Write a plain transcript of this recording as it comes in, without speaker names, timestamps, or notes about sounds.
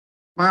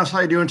Miles,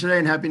 how you doing today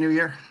and Happy New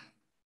Year?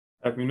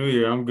 Happy New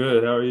Year. I'm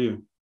good. How are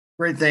you?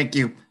 Great, thank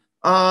you.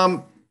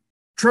 Um,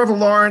 Trevor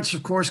Lawrence,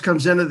 of course,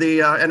 comes into the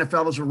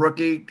NFL as a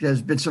rookie.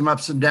 There's been some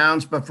ups and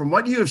downs, but from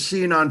what you have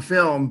seen on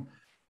film,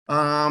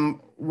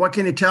 what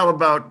can you tell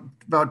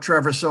about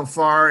Trevor so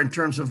far in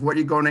terms of what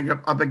you're going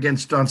up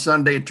against on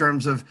Sunday in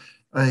terms of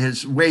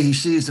his way he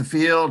sees the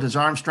field, his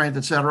arm strength,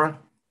 etc.?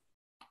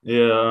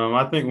 Yeah,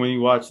 I think when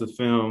you watch the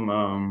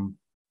film,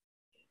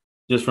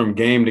 just from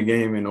game to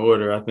game in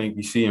order, I think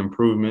you see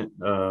improvement.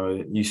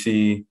 You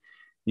see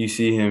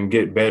him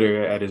get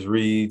better at his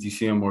reads. You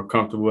see him more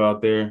comfortable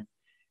out there,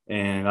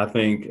 and I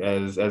think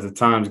as the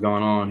time's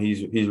gone on,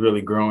 he's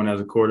really grown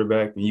as a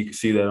quarterback, and you can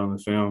see that on the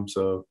film.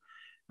 So,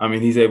 I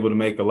mean, he's able to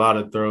make a lot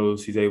of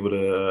throws. He's able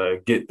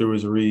to get through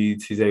his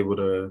reads. He's able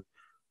to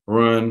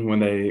run when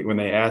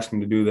they ask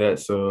him to do that.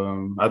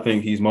 So, I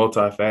think he's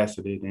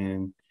multifaceted,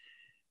 and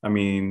I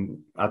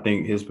mean, I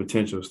think his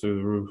potential is through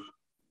the roof.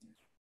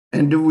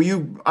 And do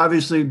you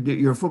obviously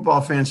you're a football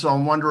fan, so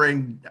I'm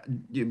wondering.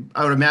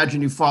 I would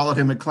imagine you followed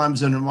him at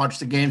Clemson and watched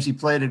the games he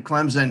played at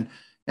Clemson,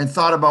 and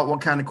thought about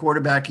what kind of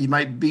quarterback he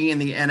might be in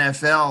the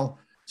NFL.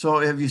 So,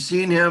 have you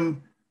seen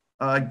him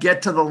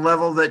get to the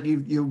level that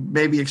you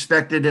maybe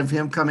expected of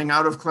him coming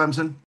out of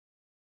Clemson?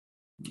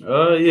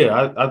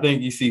 Yeah, I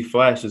think you see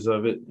flashes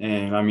of it,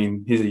 and I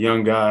mean, he's a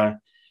young guy.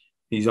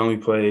 He's only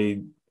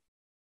played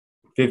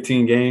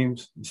 15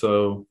 games,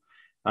 so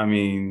I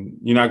mean,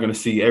 you're not going to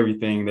see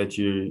everything that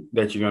you're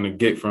going to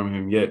get from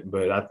him yet.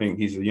 But I think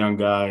he's a young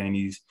guy, and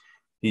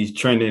he's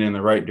trending in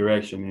the right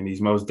direction, and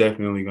he's most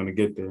definitely going to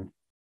get there.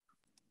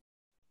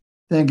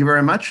 Thank you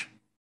very much.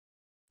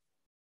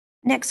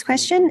 Next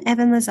question,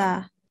 Evan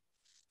Lazar.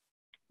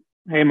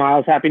 Hey,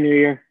 Miles. Happy New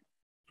Year.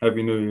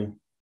 Happy New Year.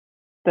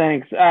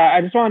 Thanks.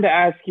 I just wanted to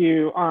ask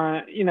you,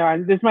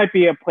 and this might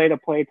be a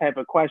play-to-play type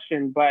of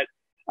question, but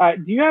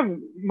do you have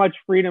much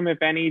freedom,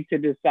 if any, to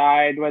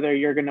decide whether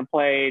you're going to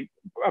play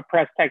a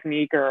press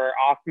technique or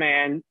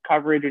off-man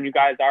coverage when you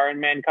guys are in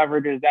man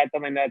coverage? Or is that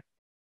something that's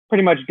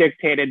pretty much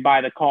dictated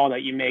by the call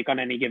that you make on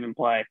any given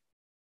play?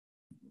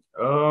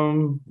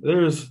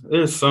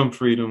 There's some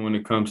freedom when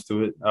it comes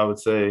to it. I would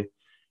say,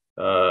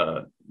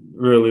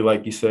 really,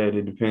 like you said,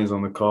 it depends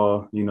on the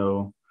call. You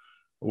know,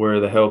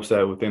 where the help's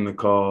at within the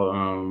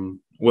call.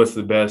 What's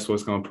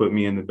going to put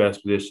me in the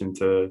best position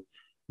to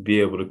be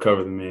able to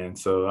cover the man.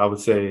 So I would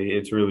say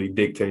it's really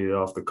dictated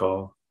off the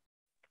call.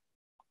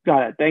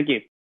 Got it. Thank you.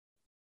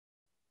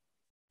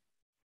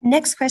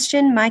 Next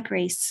question, Mike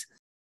Reese.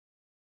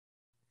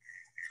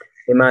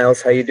 Hey,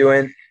 Miles, how you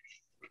doing?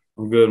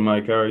 I'm good,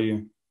 Mike. How are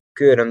you?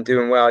 Good. I'm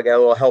doing well. I got a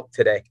little help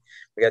today.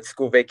 We got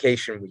school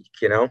vacation week,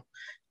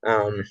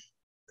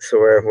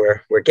 so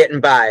we're getting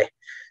by.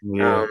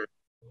 Yeah.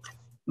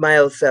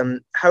 Miles,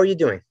 how are you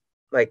doing?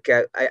 Like,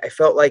 I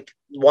felt like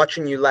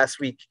watching you last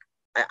week,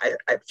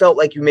 I felt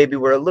like you maybe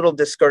were a little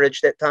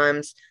discouraged at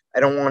times. I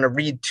don't want to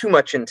read too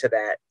much into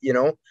that,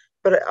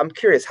 but I'm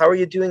curious, how are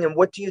you doing, and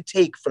what do you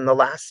take from the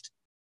last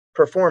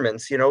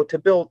performance,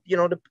 to build,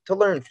 to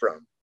learn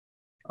from?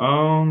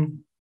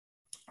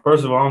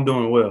 First of all, I'm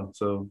doing well.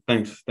 So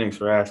thanks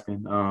for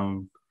asking.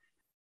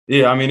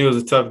 Yeah, I mean, it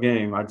was a tough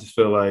game. I just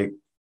feel like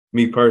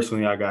me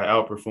personally, I got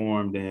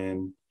outperformed,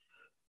 and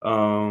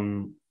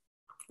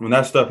when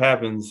that stuff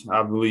happens,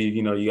 I believe,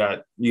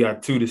 you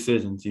got two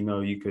decisions.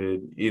 You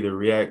could either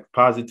react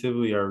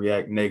positively or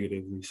react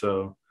negatively.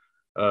 So,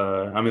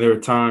 I mean, there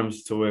were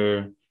times to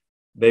where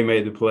they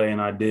made the play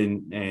and I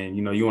didn't. And,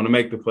 you want to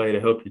make the play to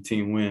help your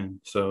team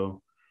win.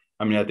 So,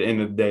 I mean, at the end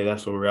of the day,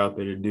 that's what we're out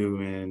there to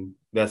do. And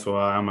that's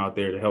why I'm out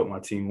there to help my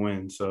team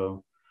win.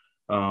 So,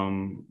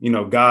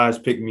 guys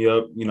pick me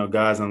up,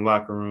 guys in the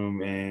locker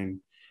room,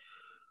 and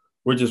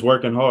we're just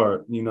working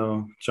hard,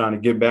 trying to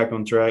get back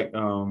on track.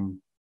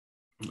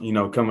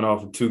 Coming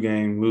off a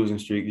 2-game losing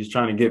streak, just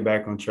trying to get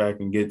back on track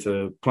and get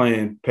to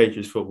playing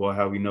Patriots football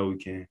how we know we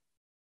can.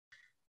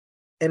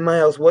 And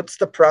Miles, what's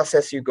the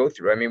process you go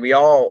through? I mean, we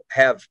all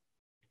have,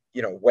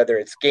 whether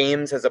it's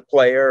games as a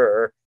player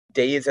or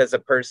days as a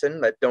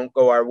person that don't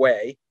go our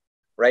way,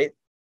 right?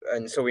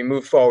 And so we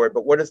move forward.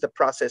 But what is the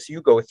process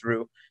you go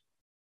through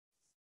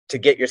to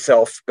get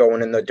yourself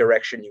going in the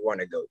direction you want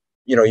to go,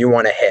 you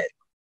want to head?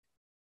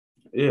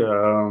 Yeah,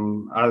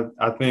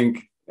 I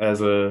think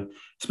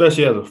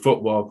especially as a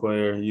football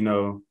player,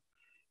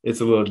 it's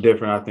a little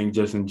different, I think,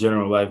 just in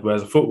general life. But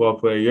as a football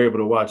player, you're able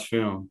to watch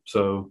film.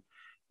 So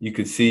you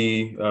could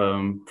see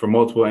from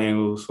multiple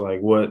angles, like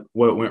what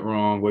went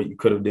wrong, what you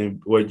could have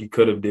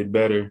did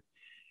better.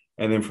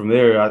 And then from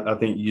there, I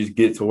think you just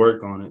get to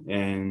work on it.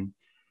 And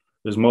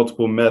there's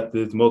multiple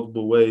methods,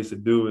 multiple ways to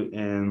do it.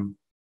 And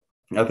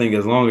I think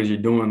as long as you're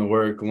doing the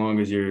work, as long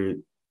as you're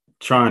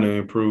trying to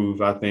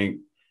improve, I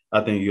think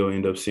you'll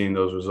end up seeing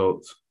those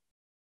results.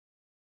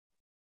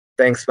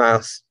 Thanks,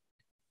 Miles.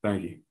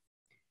 Thank you.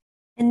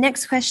 And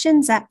next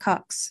question, Zach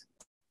Cox.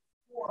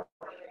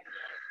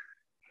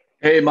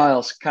 Hey,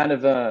 Miles, kind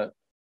of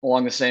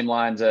along the same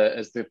lines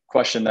as the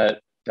question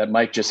that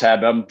Mike just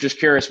had. But I'm just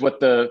curious what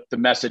the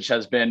message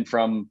has been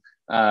from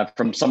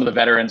from some of the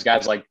veterans,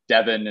 guys like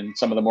Devin and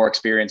some of the more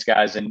experienced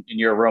guys in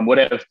your room? What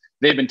have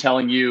they been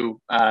telling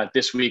you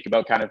this week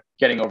about kind of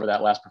getting over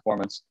that last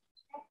performance?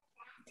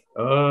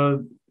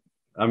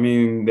 I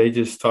mean, they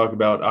just talk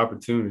about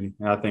opportunity.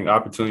 And I think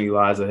opportunity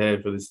lies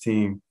ahead for this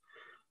team.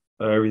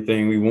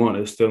 Everything we want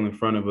is still in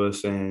front of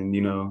us, and,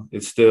 you know,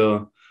 it's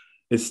still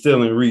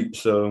in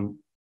reach. So,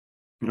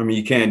 I mean,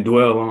 you can't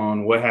dwell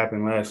on what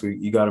happened last week.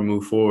 You got to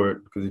move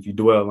forward, because if you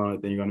dwell on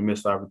it, then you're going to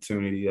miss the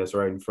opportunity that's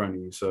right in front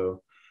of you.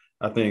 So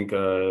I think,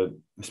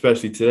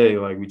 especially today,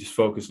 like, we just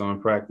focused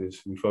on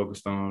practice. We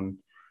focused on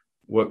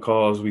what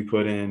calls we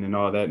put in and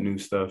all that new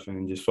stuff,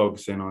 and just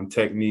focusing on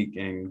technique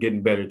and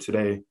getting better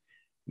today.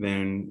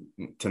 Then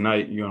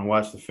tonight you're going to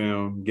watch the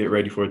film, get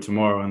ready for it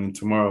tomorrow, and then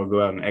tomorrow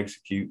go out and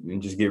execute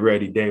and just get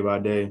ready day by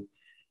day.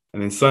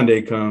 And then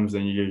Sunday comes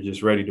and you're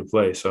just ready to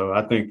play. So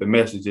I think the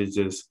message is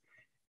just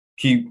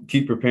keep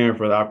preparing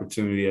for the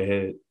opportunity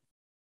ahead.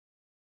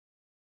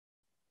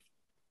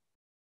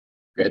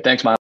 Great.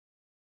 Thanks, Miles.